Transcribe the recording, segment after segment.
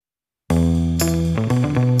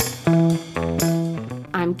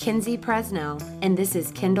I'm Kinsey Presnell, and this is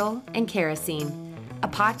Kindle and Kerosene, a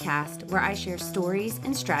podcast where I share stories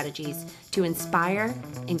and strategies to inspire,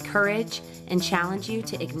 encourage, and challenge you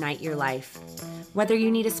to ignite your life. Whether you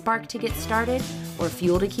need a spark to get started or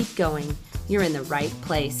fuel to keep going, you're in the right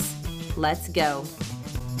place. Let's go.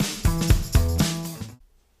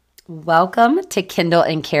 Welcome to Kindle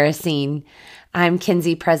and Kerosene. I'm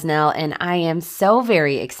Kinsey Presnell, and I am so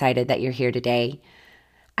very excited that you're here today.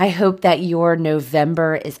 I hope that your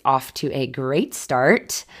November is off to a great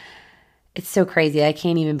start. It's so crazy. I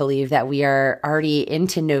can't even believe that we are already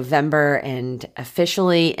into November and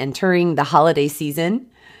officially entering the holiday season.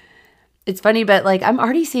 It's funny, but I'm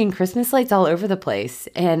already seeing Christmas lights all over the place.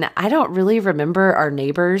 And I don't really remember our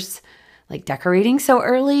neighbors decorating so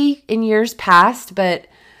early in years past, but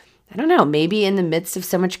I don't know, maybe in the midst of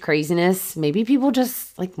so much craziness, maybe people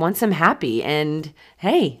just want some happy. And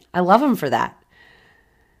hey, I love them for that.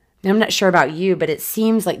 Now, I'm not sure about you, but it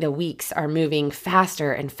seems like the weeks are moving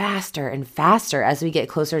faster and faster and faster as we get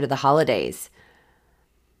closer to the holidays.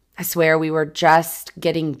 I swear we were just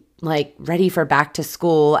getting ready for back to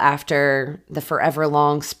school after the forever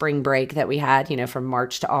long spring break that we had, from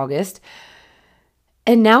March to August.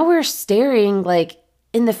 And now we're staring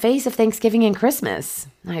in the face of Thanksgiving and Christmas.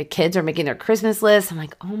 My kids are making their Christmas lists. I'm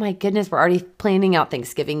like, oh my goodness, we're already planning out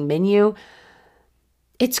Thanksgiving menu.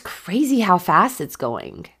 It's crazy how fast it's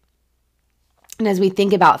going. And as we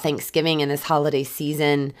think about Thanksgiving and this holiday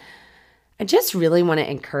season, I just really want to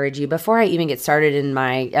encourage you, before I even get started in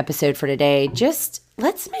my episode for today, just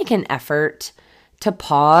let's make an effort to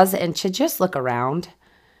pause and to just look around.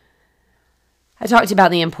 I talked about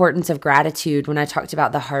the importance of gratitude when I talked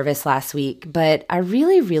about the harvest last week, but I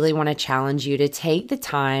really, really want to challenge you to take the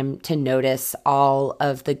time to notice all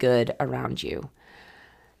of the good around you.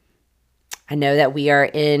 I know that we are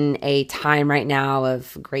in a time right now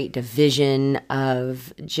of great division,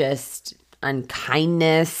 of just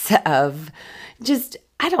unkindness, of just,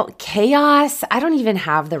 chaos. I don't even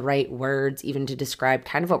have the right words even to describe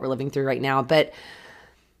kind of what we're living through right now, but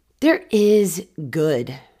there is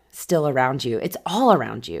good still around you. It's all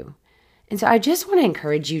around you. And so I just want to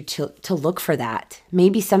encourage you to look for that.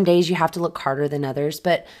 Maybe some days you have to look harder than others,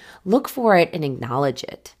 but look for it and acknowledge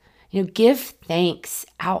it. Give thanks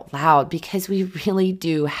out loud because we really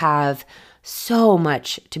do have so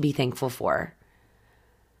much to be thankful for.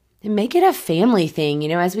 And make it a family thing,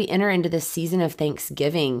 as we enter into this season of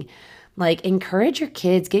Thanksgiving, encourage your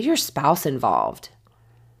kids, get your spouse involved.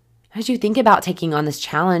 As you think about taking on this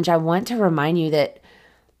challenge, I want to remind you that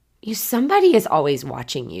somebody is always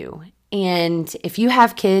watching you. And if you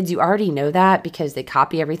have kids, you already know that because they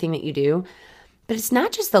copy everything that you do. But it's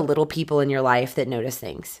not just the little people in your life that notice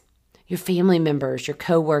things. Your family members, your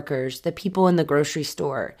coworkers, the people in the grocery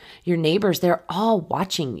store, your neighbors, they're all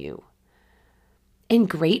watching you. And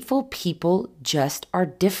grateful people just are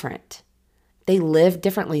different. They live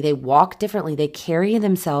differently. They walk differently. They carry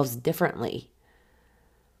themselves differently.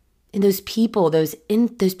 And those people, those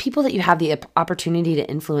people that you have the opportunity to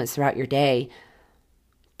influence throughout your day,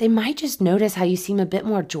 they might just notice how you seem a bit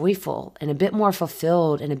more joyful and a bit more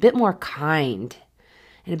fulfilled and a bit more kind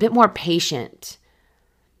and a bit more patient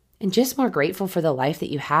and just more grateful for the life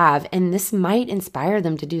that you have. And this might inspire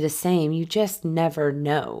them to do the same. You just never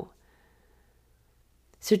know.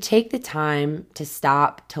 So take the time to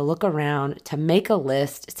stop, to look around, to make a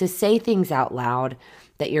list, to say things out loud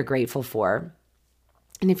that you're grateful for.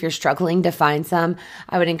 And if you're struggling to find some,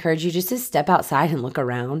 I would encourage you just to step outside and look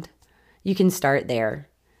around. You can start there.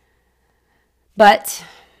 But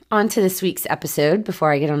on to this week's episode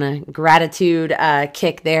before I get on a gratitude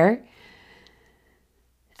kick there.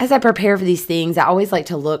 As I prepare for these things, I always like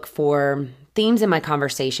to look for themes in my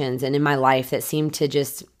conversations and in my life that seem to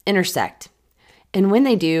just intersect. And when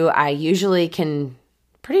they do, I usually can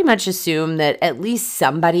pretty much assume that at least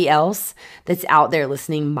somebody else that's out there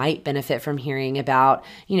listening might benefit from hearing about,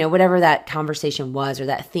 whatever that conversation was or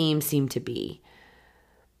that theme seemed to be.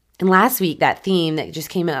 And last week, that theme that just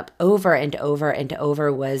came up over and over and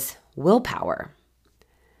over was willpower.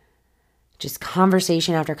 Just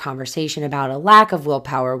conversation after conversation about a lack of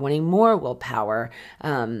willpower, wanting more willpower.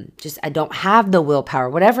 I don't have the willpower,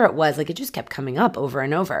 whatever it was, it just kept coming up over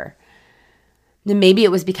and over. And maybe it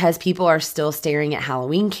was because people are still staring at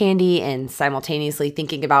Halloween candy and simultaneously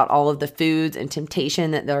thinking about all of the foods and temptation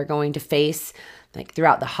that they're going to face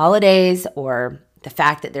throughout the holidays, or the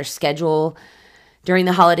fact that their schedule during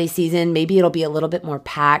the holiday season, maybe it'll be a little bit more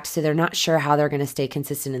packed, so they're not sure how they're going to stay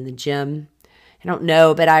consistent in the gym. I don't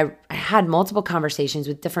know, but I had multiple conversations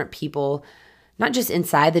with different people, not just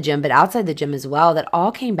inside the gym, but outside the gym as well, that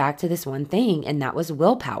all came back to this one thing, and that was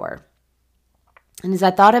willpower. And as I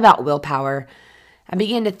thought about willpower, I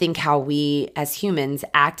began to think how we as humans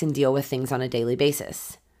act and deal with things on a daily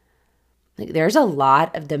basis. Like, there's a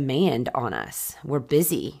lot of demand on us. We're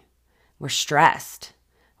busy. We're stressed.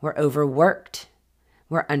 We're overworked.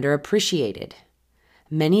 We're underappreciated.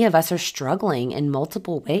 Many of us are struggling in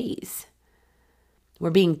multiple ways. We're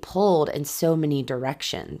being pulled in so many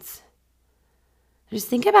directions. Just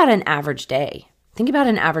think about an average day. Think about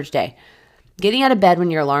an average day. Getting out of bed when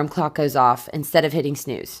your alarm clock goes off instead of hitting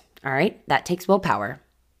snooze. All right, that takes willpower.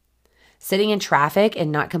 Sitting in traffic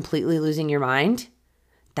and not completely losing your mind,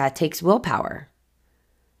 that takes willpower.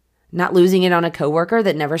 Not losing it on a coworker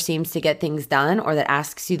that never seems to get things done or that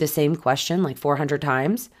asks you the same question like 400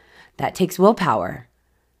 times, that takes willpower.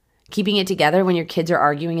 Keeping it together when your kids are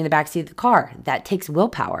arguing in the backseat of the car, that takes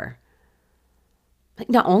willpower. Like,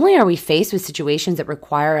 not only are we faced with situations that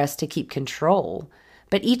require us to keep control,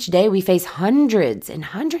 but each day we face hundreds and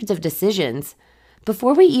hundreds of decisions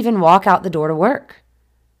before we even walk out the door to work.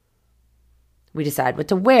 We decide what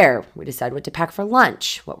to wear. We decide what to pack for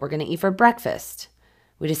lunch, what we're going to eat for breakfast.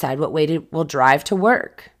 We decide what way we'll drive to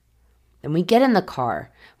work. Then we get in the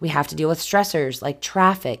car. We have to deal with stressors like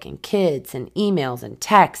traffic and kids and emails and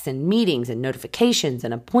texts and meetings and notifications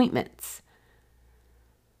and appointments.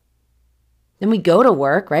 Then we go to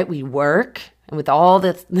work, right? We work and with all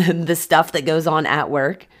the stuff that goes on at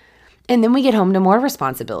work. And then we get home to more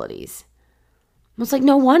responsibilities. It's like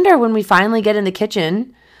no wonder when we finally get in the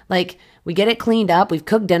kitchen, like we get it cleaned up, we've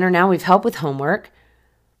cooked dinner now, we've helped with homework.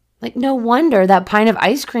 Like no wonder that pint of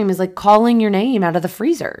ice cream is like calling your name out of the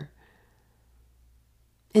freezer.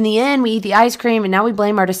 In the end, we eat the ice cream and now we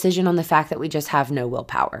blame our decision on the fact that we just have no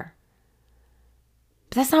willpower.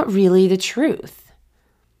 But that's not really the truth.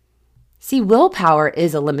 See, willpower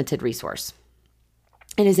is a limited resource.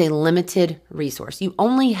 It is a limited resource. You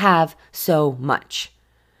only have so much.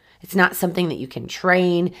 It's not something that you can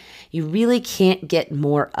train. You really can't get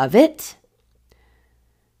more of it.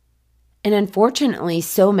 And unfortunately,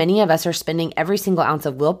 so many of us are spending every single ounce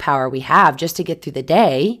of willpower we have just to get through the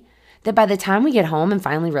day that by the time we get home and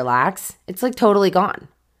finally relax, it's like totally gone.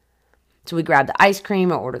 So we grab the ice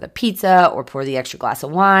cream or order the pizza or pour the extra glass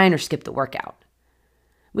of wine or skip the workout.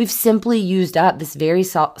 We've simply used up this very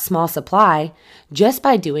small supply just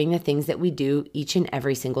by doing the things that we do each and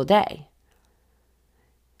every single day.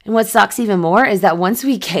 And what sucks even more is that once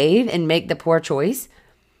we cave and make the poor choice,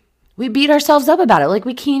 we beat ourselves up about it, like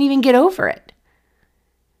we can't even get over it.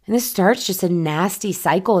 And this starts just a nasty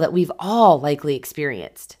cycle that we've all likely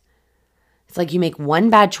experienced. It's like you make one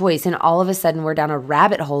bad choice and all of a sudden we're down a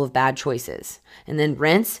rabbit hole of bad choices. And then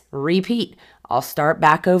rinse, repeat. I'll start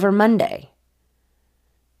back over Monday.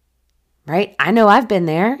 Right? I know I've been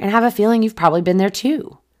there and have a feeling you've probably been there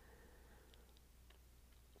too.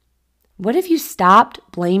 What if you stopped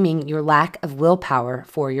blaming your lack of willpower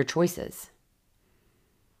for your choices?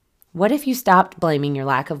 What if you stopped blaming your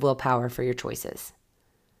lack of willpower for your choices?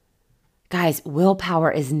 Guys,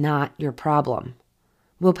 willpower is not your problem.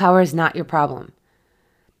 Willpower is not your problem.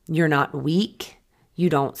 You're not weak. You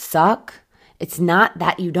don't suck. It's not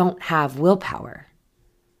that you don't have willpower.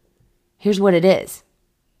 Here's what it is.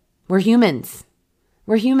 We're humans.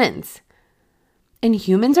 We're humans. And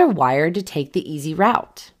humans are wired to take the easy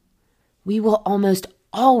route. We will almost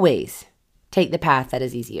always take the path that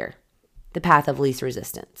is easier, the path of least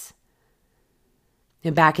resistance.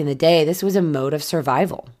 And back in the day, this was a mode of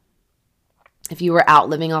survival. If you were out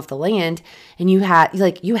living off the land and you had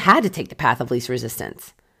to take the path of least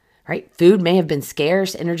resistance, right? Food may have been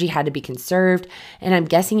scarce, energy had to be conserved, and I'm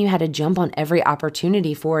guessing you had to jump on every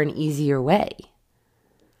opportunity for an easier way.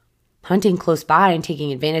 Hunting close by and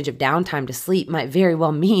taking advantage of downtime to sleep might very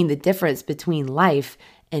well mean the difference between life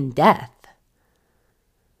and death.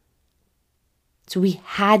 So we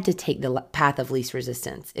had to take the path of least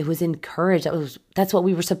resistance. It was encouraged. That's what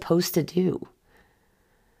we were supposed to do.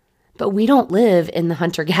 But we don't live in the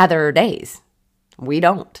hunter-gatherer days. We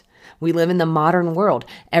don't. We live in the modern world.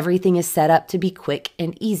 Everything is set up to be quick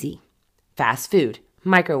and easy. Fast food,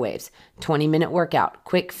 microwaves, 20-minute workout,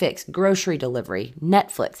 quick fix, grocery delivery,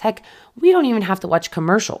 Netflix. Heck, we don't even have to watch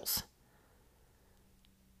commercials.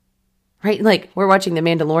 Right? Like we're watching The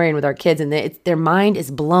Mandalorian with our kids and their mind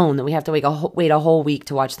is blown that we have to wait a whole week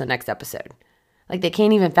to watch the next episode. Like they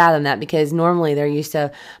can't even fathom that because normally they're used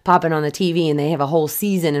to popping on the TV and they have a whole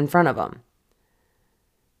season in front of them.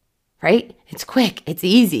 Right? It's quick. It's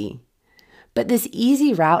easy. But this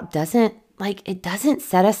easy route doesn't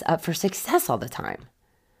set us up for success all the time.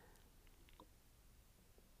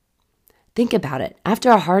 Think about it.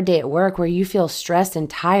 After a hard day at work where you feel stressed and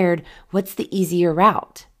tired, what's the easier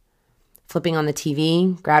route? Flipping on the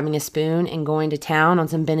TV, grabbing a spoon, and going to town on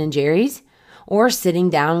some Ben & Jerry's? or sitting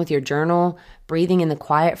down with your journal, breathing in the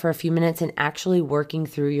quiet for a few minutes, and actually working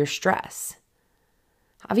through your stress.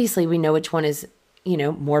 Obviously, we know which one is,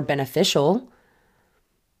 more beneficial.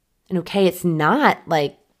 And okay, it's not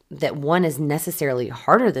like that one is necessarily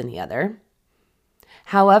harder than the other.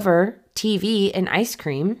 However, TV and ice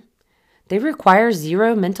cream, they require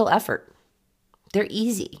zero mental effort. They're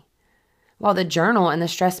easy, while the journal and the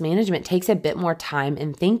stress management takes a bit more time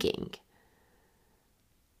and thinking.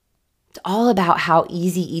 It's all about how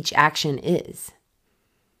easy each action is.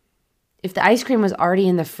 If the ice cream was already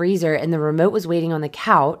in the freezer and the remote was waiting on the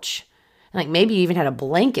couch, like maybe you even had a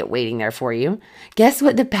blanket waiting there for you, guess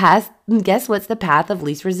what's the path of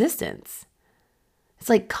least resistance? It's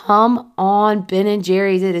like, come on, Ben and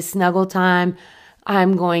Jerry's, it is snuggle time.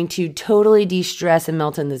 I'm going to totally de-stress and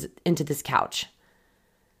melt into this couch.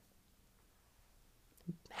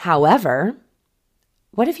 However,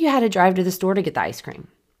 what if you had to drive to the store to get the ice cream?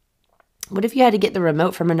 What if you had to get the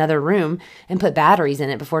remote from another room and put batteries in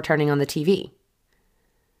it before turning on the TV?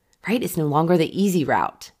 Right? It's no longer the easy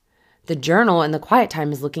route. The journal and the quiet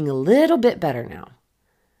time is looking a little bit better now.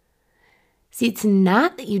 See, it's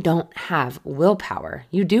not that you don't have willpower.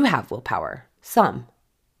 You do have willpower, some.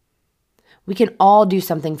 We can all do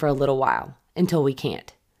something for a little while until we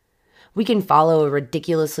can't. We can follow a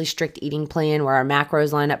ridiculously strict eating plan where our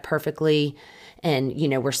macros line up perfectly and,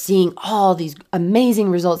 we're seeing all these amazing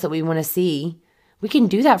results that we want to see. We can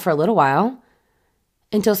do that for a little while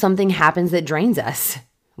until something happens that drains us,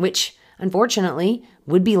 which unfortunately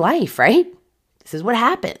would be life, right? This is what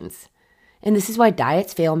happens. And this is why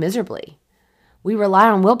diets fail miserably. We rely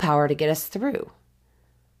on willpower to get us through.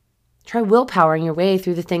 Try willpowering your way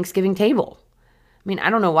through the Thanksgiving table. I mean, I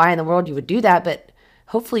don't know why in the world you would do that, but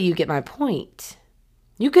hopefully you get my point.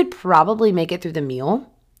 You could probably make it through the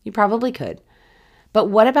meal. You probably could. But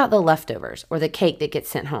what about the leftovers or the cake that gets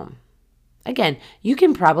sent home? Again, you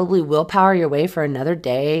can probably willpower your way for another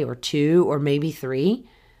day or two or maybe 3.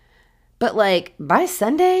 But by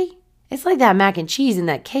Sunday, it's like that mac and cheese and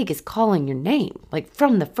that cake is calling your name,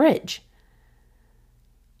 from the fridge.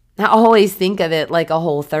 I always think of it like a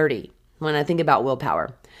Whole30 when I think about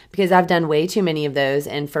willpower because I've done way too many of those.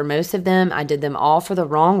 And for most of them, I did them all for the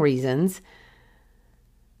wrong reasons.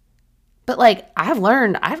 But I've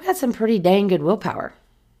learned I've got some pretty dang good willpower.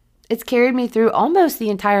 It's carried me through almost the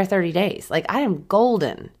entire 30 days. I am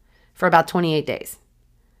golden for about 28 days.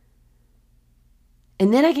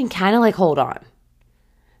 And then I can kind of hold on.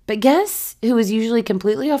 But guess who was usually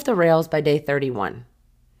completely off the rails by day 31?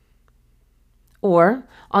 Or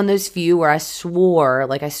on those few where I swore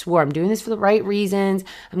I'm doing this for the right reasons.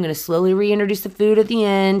 I'm going to slowly reintroduce the food at the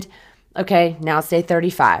end. Okay, now it's day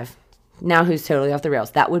 35. Now who's totally off the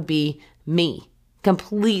rails? That would be me.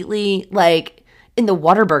 Completely in the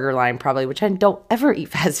Whataburger line probably, which I don't ever eat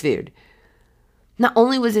fast food. Not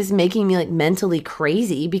only was this making me mentally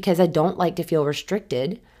crazy because I don't like to feel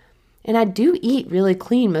restricted, and I do eat really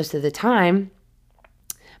clean most of the time,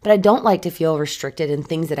 but I don't like to feel restricted in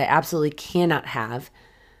things that I absolutely cannot have.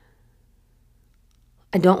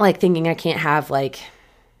 I don't like thinking I can't have I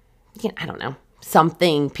don't know,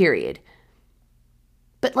 something, period.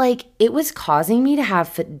 But it was causing me to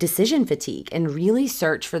have decision fatigue and really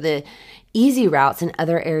search for the easy routes in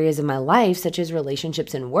other areas of my life, such as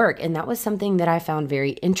relationships and work. And that was something that I found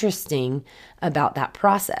very interesting about that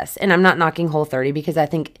process. And I'm not knocking Whole30 because I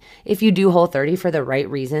think if you do Whole30 for the right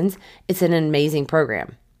reasons, it's an amazing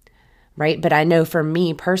program, right? But I know for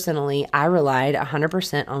me personally, I relied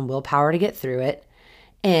 100% on willpower to get through it.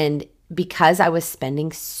 And because I was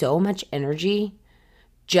spending so much energy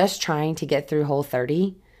just trying to get through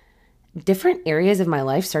Whole30, different areas of my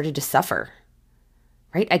life started to suffer,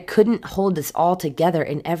 right? I couldn't hold this all together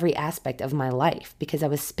in every aspect of my life because I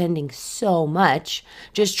was spending so much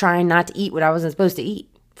just trying not to eat what I wasn't supposed to eat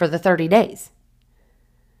for the 30 days.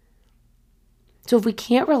 So if we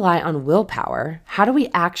can't rely on willpower, how do we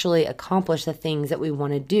actually accomplish the things that we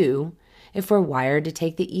want to do if we're wired to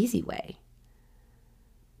take the easy way?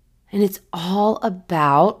 And it's all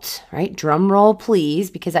about, right? Drum roll, please,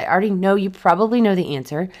 because I already know you probably know the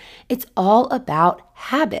answer. It's all about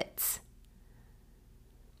habits.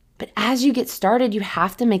 But as you get started, you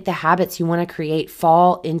have to make the habits you want to create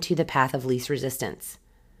fall into the path of least resistance.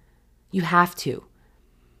 You have to.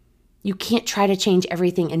 You can't try to change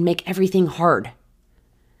everything and make everything hard,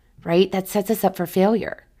 right? That sets us up for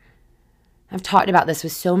failure. I've talked about this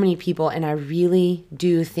with so many people, and I really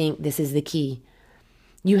do think this is the key.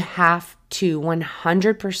 You have to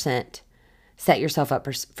 100% set yourself up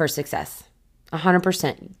for success.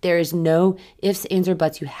 100%. There is no ifs, ands, or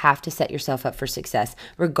buts. You have to set yourself up for success,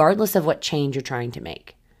 regardless of what change you're trying to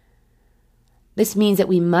make. This means that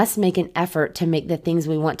we must make an effort to make the things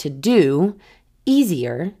we want to do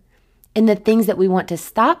easier and the things that we want to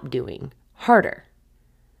stop doing harder.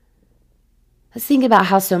 Let's think about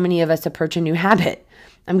how so many of us approach a new habit.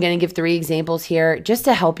 I'm going to give 3 examples here just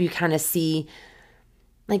to help you kind of see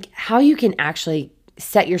like how you can actually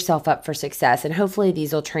set yourself up for success. And hopefully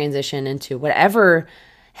these will transition into whatever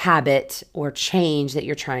habit or change that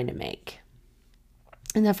you're trying to make.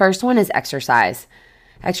 And the first one is exercise.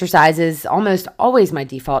 Exercise is almost always my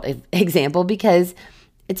default example because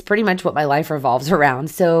it's pretty much what my life revolves around.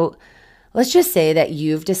 So let's just say that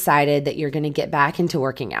you've decided that you're going to get back into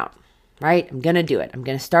working out, right? I'm going to do it. I'm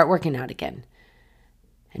going to start working out again.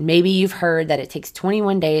 And maybe you've heard that it takes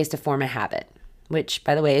 21 days to form a habit, which,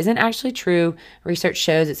 by the way, isn't actually true. Research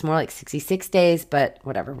shows it's more like 66 days, but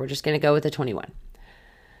whatever. We're just going to go with the 21.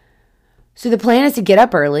 So the plan is to get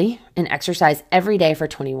up early and exercise every day for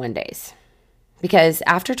 21 days. Because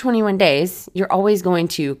after 21 days, you're always going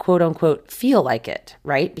to, quote unquote, feel like it,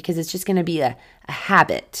 right? Because it's just going to be a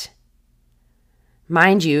habit.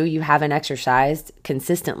 Mind you, you haven't exercised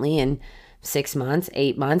consistently in 6 months,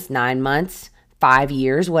 8 months, 9 months, 5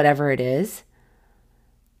 years, whatever it is.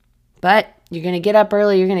 But you're going to get up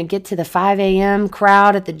early. You're going to get to the 5 a.m.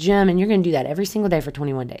 crowd at the gym, and you're going to do that every single day for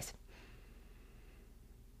 21 days.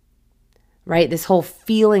 Right? This whole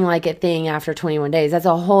feeling like it thing after 21 days, that's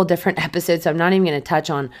a whole different episode. So I'm not even going to touch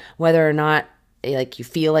on whether or not like you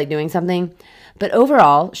feel like doing something. But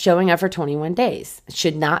overall, showing up for 21 days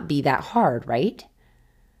should not be that hard, right?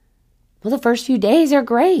 Well, the first few days are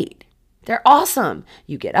great. They're awesome.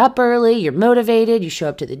 You get up early, you're motivated, you show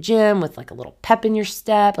up to the gym with like a little pep in your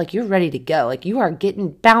step, like you're ready to go. Like you are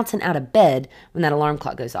bouncing out of bed when that alarm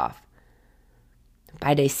clock goes off.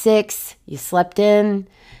 By day 6, you slept in,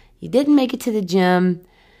 you didn't make it to the gym,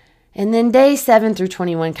 and then day 7 through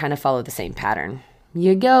 21 kind of follow the same pattern.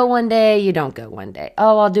 You go one day, you don't go one day.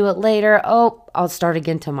 Oh, I'll do it later. Oh, I'll start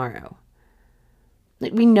again tomorrow.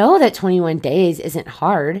 We know that 21 days isn't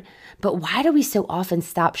hard, but why do we so often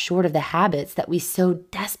stop short of the habits that we so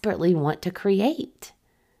desperately want to create?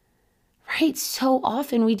 Right? So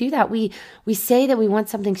often we do that. We say that we want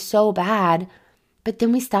something so bad, but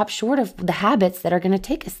then we stop short of the habits that are going to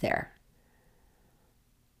take us there.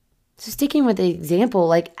 So sticking with the example,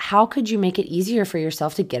 like how could you make it easier for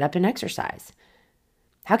yourself to get up and exercise?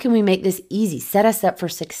 How can we make this easy, set us up for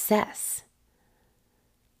success?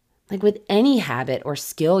 Like with any habit or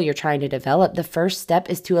skill you're trying to develop, the first step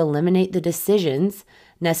is to eliminate the decisions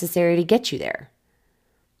necessary to get you there.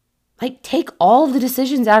 Like take all of the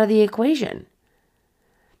decisions out of the equation.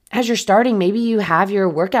 As you're starting, maybe you have your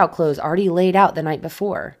workout clothes already laid out the night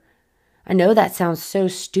before. I know that sounds so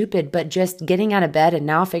stupid, but just getting out of bed and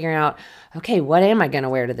now figuring out, okay, what am I going to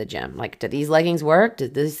wear to the gym? Like, do these leggings work? Do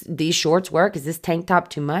these shorts work? Is this tank top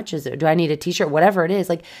too much? Do I need a t-shirt? Whatever it is,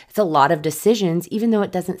 like it's a lot of decisions, even though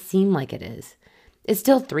it doesn't seem like it is. It's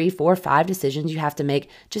still 3, 4, 5 decisions you have to make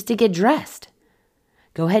just to get dressed.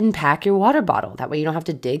 Go ahead and pack your water bottle. That way you don't have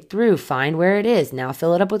to dig through, find where it is. Now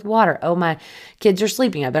fill it up with water. Oh, my kids are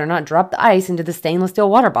sleeping. I better not drop the ice into the stainless steel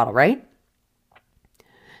water bottle, right?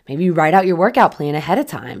 Maybe you write out your workout plan ahead of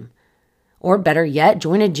time. Or better yet,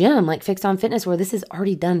 join a gym like Fixed On Fitness where this is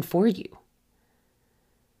already done for you.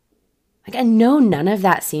 Like I know none of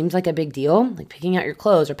that seems like a big deal, like picking out your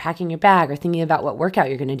clothes or packing your bag or thinking about what workout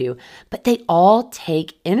you're going to do, but they all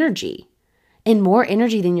take energy and more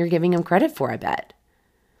energy than you're giving them credit for, I bet.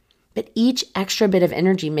 But each extra bit of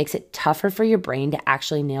energy makes it tougher for your brain to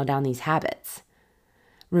actually nail down these habits.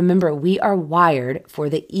 Remember, we are wired for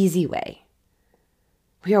the easy way.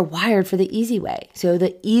 We are wired for the easy way. So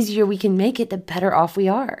the easier we can make it, the better off we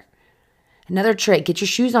are. Another trick, get your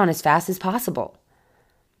shoes on as fast as possible.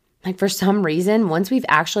 Like for some reason, once we've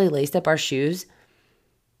actually laced up our shoes,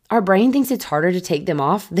 our brain thinks it's harder to take them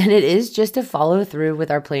off than it is just to follow through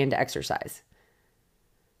with our plan to exercise.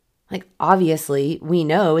 Like obviously, we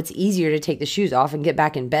know it's easier to take the shoes off and get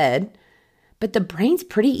back in bed, but the brain's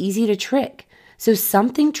pretty easy to trick. So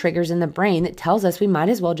something triggers in the brain that tells us we might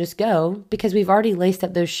as well just go because we've already laced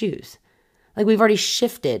up those shoes. Like we've already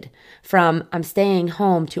shifted from I'm staying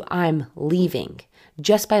home to I'm leaving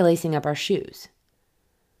just by lacing up our shoes.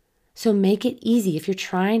 So make it easy if you're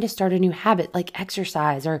trying to start a new habit like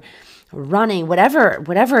exercise or running,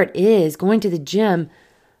 whatever it is, going to the gym,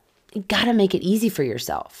 you gotta make it easy for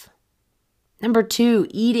yourself. Number 2,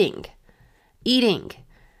 eating.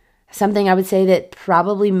 Something I would say that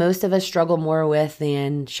probably most of us struggle more with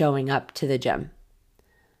than showing up to the gym.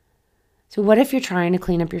 So what if you're trying to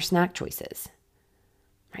clean up your snack choices?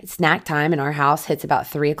 Right? Snack time in our house hits about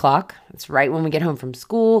 3 o'clock. It's right when we get home from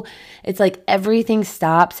school. It's like everything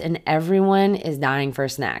stops and everyone is dying for a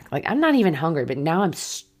snack. Like I'm not even hungry, but now I'm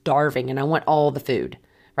starving and I want all the food,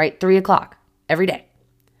 right? 3 o'clock every day.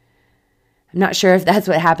 I'm not sure if that's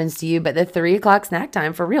what happens to you, but the 3 o'clock snack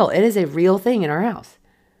time, for real, it is a real thing in our house.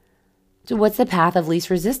 So what's the path of least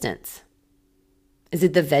resistance? Is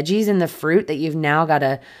it the veggies and the fruit that you've now got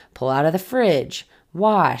to pull out of the fridge,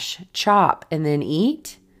 wash, chop, and then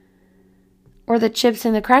eat? Or the chips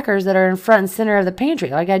and the crackers that are in front and center of the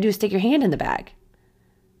pantry? All you got to do is stick your hand in the bag.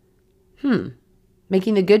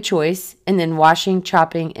 Making the good choice and then washing,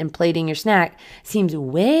 chopping, and plating your snack seems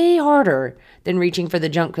way harder than reaching for the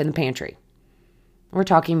junk in the pantry. We're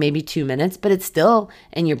talking maybe 2 minutes, but it still,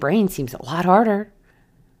 in your brain, seems a lot harder.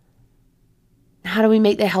 How do we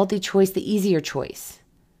make the healthy choice the easier choice?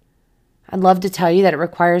 I'd love to tell you that it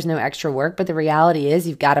requires no extra work, but the reality is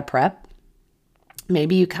you've got to prep.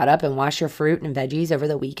 Maybe you cut up and wash your fruit and veggies over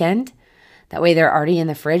the weekend. That way they're already in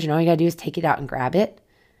the fridge and all you got to do is take it out and grab it.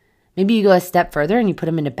 Maybe you go a step further and you put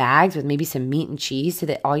them into bags with maybe some meat and cheese so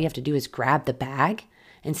that all you have to do is grab the bag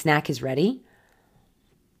and snack is ready.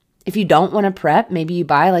 If you don't want to prep, maybe you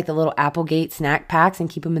buy like the little Applegate snack packs and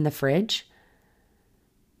keep them in the fridge.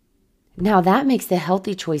 Now that makes the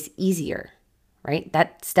healthy choice easier, right?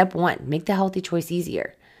 That's step one, make the healthy choice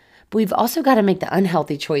easier. But we've also got to make the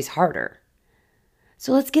unhealthy choice harder.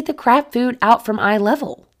 So let's get the crap food out from eye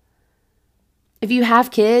level. If you have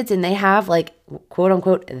kids and they have like quote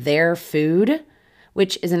unquote their food,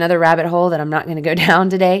 which is another rabbit hole that I'm not going to go down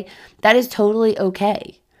today, that is totally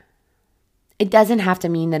okay. It doesn't have to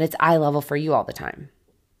mean that it's eye level for you all the time.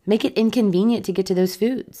 Make it inconvenient to get to those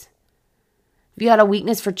foods. If you got a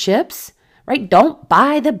weakness for chips, right? Don't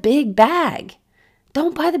buy the big bag.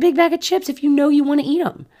 Don't buy the big bag of chips if you know you want to eat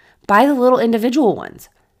them. Buy the little individual ones.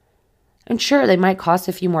 And sure, they might cost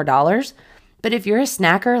a few more dollars, but if you're a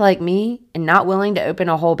snacker like me and not willing to open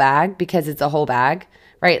a whole bag because it's a whole bag,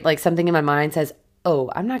 right? Like something in my mind says,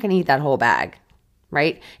 oh, I'm not going to eat that whole bag,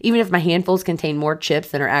 right? Even if my handfuls contain more chips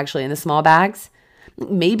than are actually in the small bags,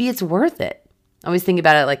 maybe it's worth it. I always think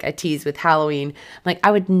about it like I tease with Halloween. Like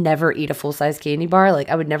I would never eat a full-size candy bar. Like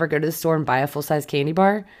I would never go to the store and buy a full-size candy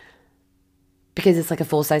bar because it's like a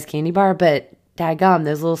full-size candy bar, but daggum,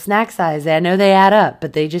 those little snack sizes, I know they add up,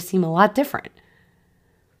 but they just seem a lot different.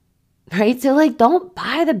 Right? So like, don't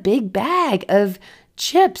buy the big bag of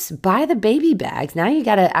chips. Buy the baby bags. Now you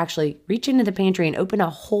got to actually reach into the pantry and open a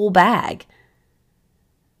whole bag.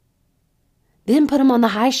 Then put them on the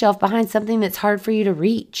high shelf behind something that's hard for you to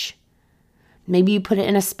reach. Maybe you put it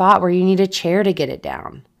in a spot where you need a chair to get it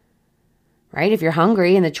down. Right? If you're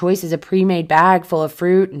hungry and the choice is a pre-made bag full of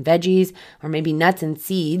fruit and veggies or maybe nuts and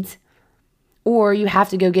seeds, or you have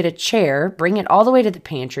to go get a chair, bring it all the way to the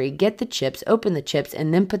pantry, get the chips, open the chips,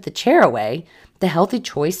 and then put the chair away, the healthy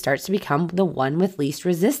choice starts to become the one with least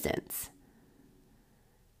resistance.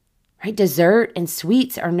 Right? Dessert and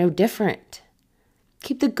sweets are no different.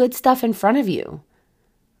 Keep the good stuff in front of you.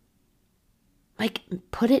 Like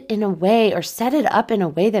put it in a way or set it up in a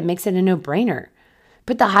way that makes it a no-brainer.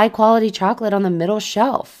 Put the high-quality chocolate on the middle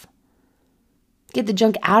shelf. Get the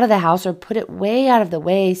junk out of the house or put it way out of the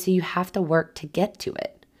way so you have to work to get to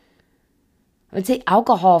it. I would say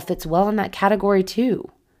alcohol fits well in that category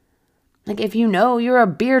too. Like if you know you're a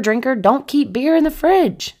beer drinker, don't keep beer in the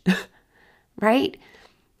fridge, right?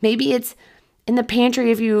 Maybe it's in the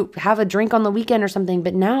pantry if you have a drink on the weekend or something,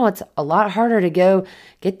 but now it's a lot harder to go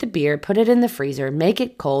get the beer, put it in the freezer, make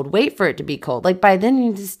it cold, wait for it to be cold. Like by then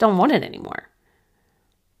you just don't want it anymore.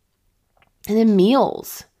 And then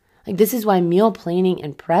meals. Like this is why meal planning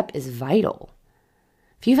and prep is vital.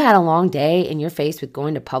 If you've had a long day and you're faced with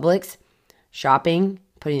going to Publix, shopping,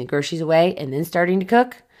 putting the groceries away, and then starting to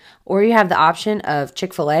cook, or you have the option of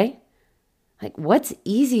Chick-fil-A, like what's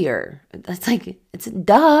easier? That's like, it's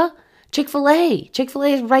duh, Chick-fil-A.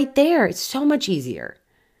 Chick-fil-A is right there. It's so much easier.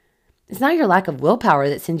 It's not your lack of willpower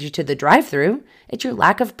that sends you to the drive-thru. It's your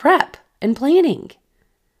lack of prep and planning.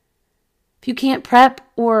 If you can't prep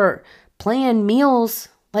or plan meals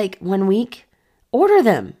like 1 week, order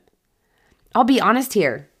them. I'll be honest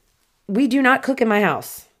here. We do not cook in my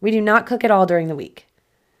house. We do not cook at all during the week.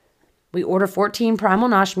 We order 14 Primal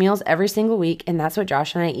Nosh meals every single week, and that's what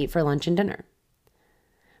Josh and I eat for lunch and dinner.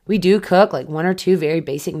 We do cook like 1 or 2 very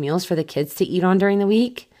basic meals for the kids to eat on during the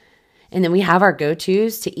week, and then we have our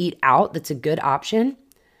go-tos to eat out. That's a good option.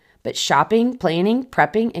 But shopping, planning,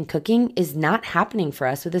 prepping, and cooking is not happening for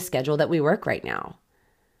us with the schedule that we work right now.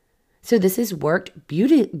 So this has worked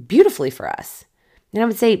beautifully for us. And I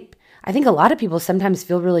would say, I think a lot of people sometimes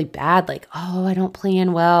feel really bad, like, oh, I don't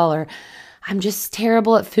plan well, or I'm just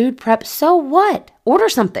terrible at food prep. So what? Order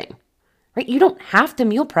something, right? You don't have to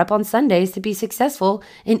meal prep on Sundays to be successful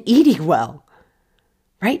in eating well,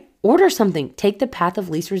 right? Order something. Take the path of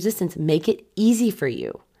least resistance. Make it easy for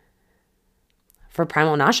you. For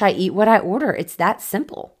Primal Nosh, I eat what I order. It's that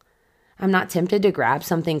simple. I'm not tempted to grab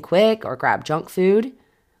something quick or grab junk food.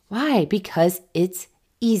 Why? Because it's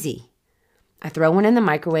easy. I throw one in the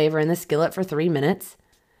microwave or in the skillet for 3 minutes.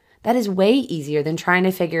 That is way easier than trying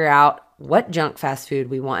to figure out what junk fast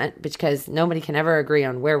food we want, because nobody can ever agree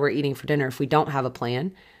on where we're eating for dinner if we don't have a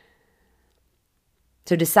plan.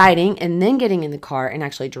 So deciding and then getting in the car and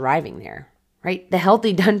actually driving there, right? The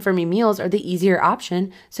healthy done for me meals are the easier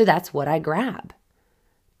option, so that's what I grab.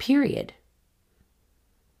 Period.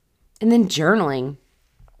 And then journaling.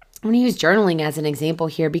 I'm going to use journaling as an example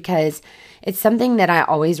here because it's something that I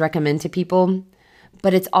always recommend to people,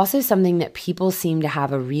 but it's also something that people seem to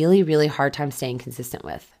have a really, really hard time staying consistent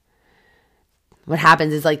with. What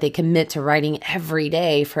happens is like they commit to writing every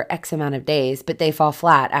day for X amount of days, but they fall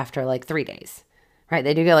flat after like 3 days, right?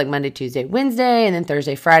 They do go like Monday, Tuesday, Wednesday, and then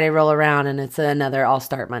Thursday, Friday roll around, and it's another I'll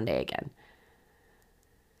start Monday again.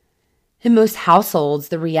 In most households,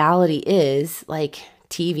 the reality is like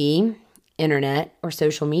TV, internet, or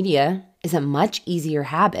social media is a much easier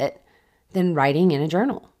habit than writing in a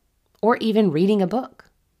journal or even reading a book.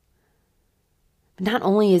 But not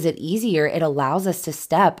only is it easier, it allows us to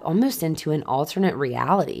step almost into an alternate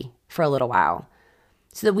reality for a little while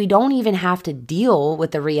so that we don't even have to deal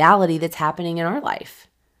with the reality that's happening in our life.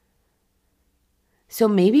 So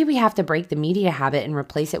maybe we have to break the media habit and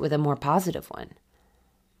replace it with a more positive one.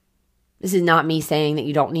 This is not me saying that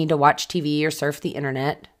you don't need to watch TV or surf the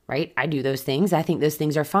internet, right? I do those things. I think those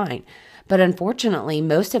things are fine. But unfortunately,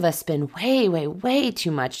 most of us spend way, way, way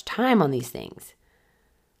too much time on these things.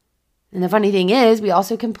 And the funny thing is, we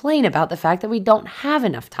also complain about the fact that we don't have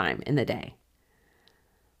enough time in the day.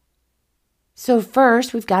 So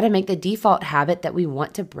first, we've got to make the default habit that we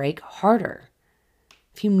want to break harder.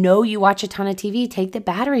 If you know you watch a ton of TV, take the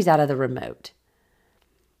batteries out of the remote.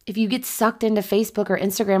 If you get sucked into Facebook or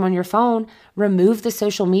Instagram on your phone, remove the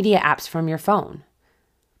social media apps from your phone.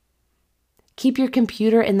 Keep your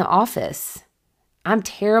computer in the office. I'm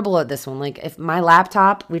terrible at this one. Like if my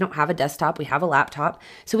laptop, we don't have a desktop, we have a laptop,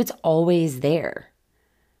 so it's always there,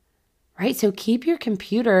 right? So keep your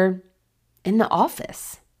computer in the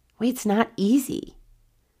office. Wait, it's not easy.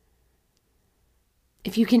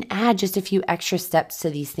 If you can add just a few extra steps to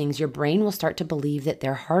these things, your brain will start to believe that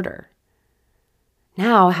they're harder.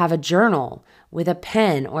 Now have a journal with a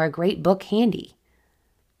pen or a great book handy,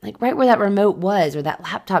 like right where that remote was or that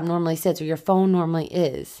laptop normally sits or your phone normally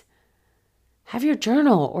is. Have your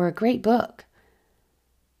journal or a great book.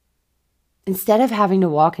 Instead of having to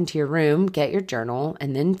walk into your room, get your journal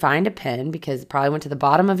and then find a pen because it probably went to the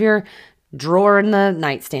bottom of your drawer in the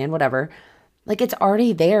nightstand, whatever. Like it's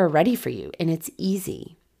already there ready for you and it's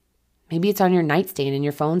easy. Maybe it's on your nightstand and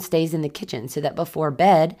your phone stays in the kitchen so that before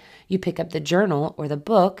bed, you pick up the journal or the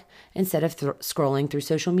book instead of scrolling through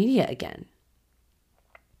social media again.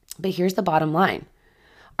 But here's the bottom line.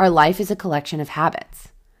 Our life is a collection of habits.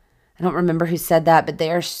 I don't remember who said that, but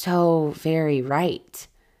they are so very right.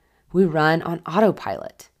 We run on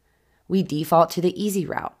autopilot. We default to the easy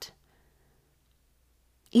route.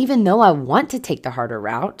 Even though I want to take the harder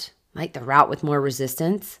route, like the route with more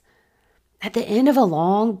resistance, at the end of a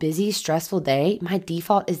long, busy, stressful day, my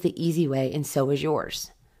default is the easy way, and so is yours.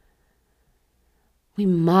 We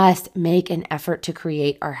must make an effort to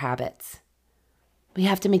create our habits. We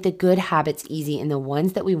have to make the good habits easy and the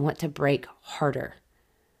ones that we want to break harder.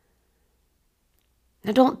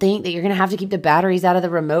 Now, don't think that you're going to have to keep the batteries out of the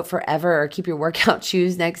remote forever or keep your workout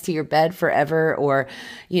shoes next to your bed forever or,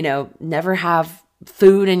 never have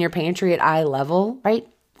food in your pantry at eye level, right?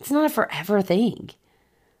 It's not a forever thing.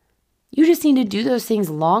 You just need to do those things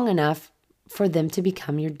long enough for them to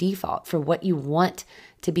become your default, for what you want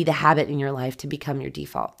to be the habit in your life to become your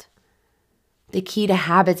default. The key to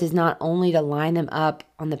habits is not only to line them up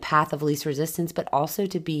on the path of least resistance, but also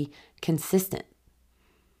to be consistent.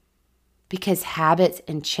 Because habits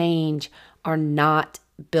and change are not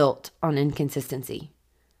built on inconsistency.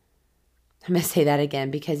 I'm going to say that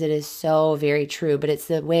again because it is so very true, but it's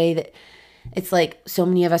the way that it's like so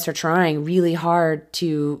many of us are trying really hard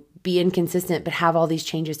to be inconsistent, but have all these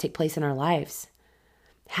changes take place in our lives.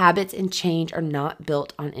 Habits and change are not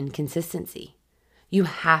built on inconsistency. You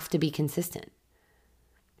have to be consistent.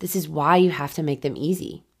 This is why you have to make them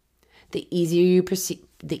easy. The easier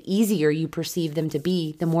you perceive them to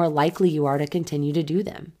be, the more likely you are to continue to do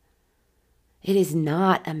them. It is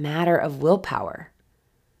not a matter of willpower.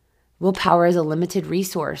 Willpower is a limited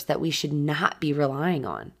resource that we should not be relying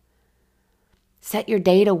on. Set your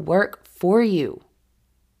day to work for you.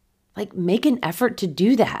 Like, make an effort to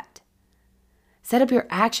do that. Set up your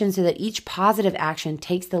action so that each positive action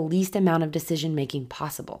takes the least amount of decision making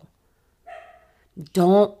possible.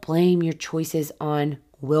 Don't blame your choices on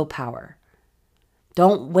willpower.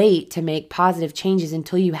 Don't wait to make positive changes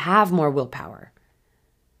until you have more willpower.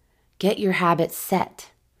 Get your habits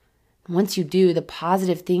set. Once you do, the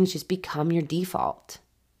positive things just become your default.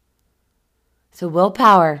 So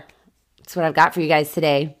willpower, that's what I've got for you guys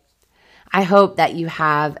today. I hope that you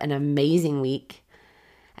have an amazing week.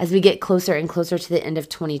 As we get closer and closer to the end of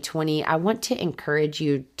 2020, I want to encourage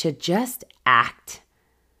you to just act.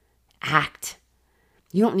 Act.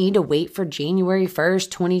 You don't need to wait for January 1st,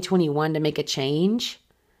 2021 to make a change,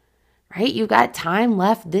 right? You've got time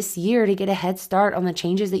left this year to get a head start on the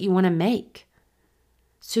changes that you want to make.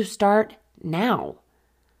 So start now.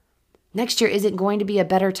 Next year isn't going to be a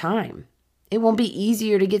better time. It won't be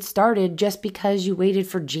easier to get started just because you waited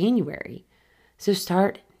for January. So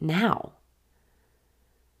start now.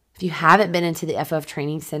 If you haven't been into the FF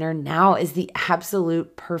Training Center, now is the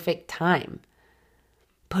absolute perfect time.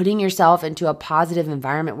 Putting yourself into a positive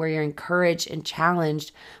environment where you're encouraged and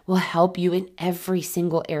challenged will help you in every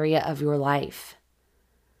single area of your life.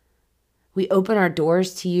 We open our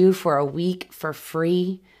doors to you for a week for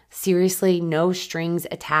free. Seriously, no strings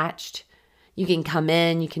attached. You can come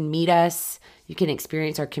in, you can meet us, you can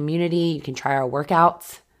experience our community, you can try our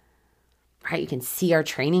workouts, right? You can see our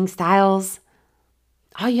training styles.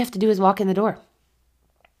 All you have to do is walk in the door.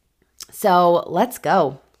 So let's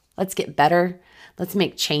go. Let's get better. Let's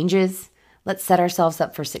make changes. Let's set ourselves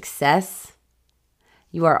up for success.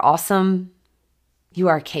 You are awesome. You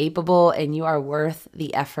are capable, and you are worth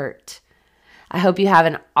the effort. I hope you have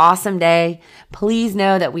an awesome day. Please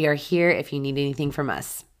know that we are here if you need anything from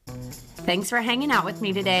us. Thanks for hanging out with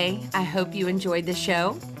me today. I hope you enjoyed the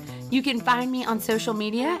show. You can find me on social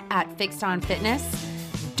media at Fixed On Fitness.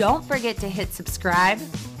 Don't forget to hit subscribe.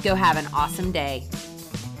 Go have an awesome day.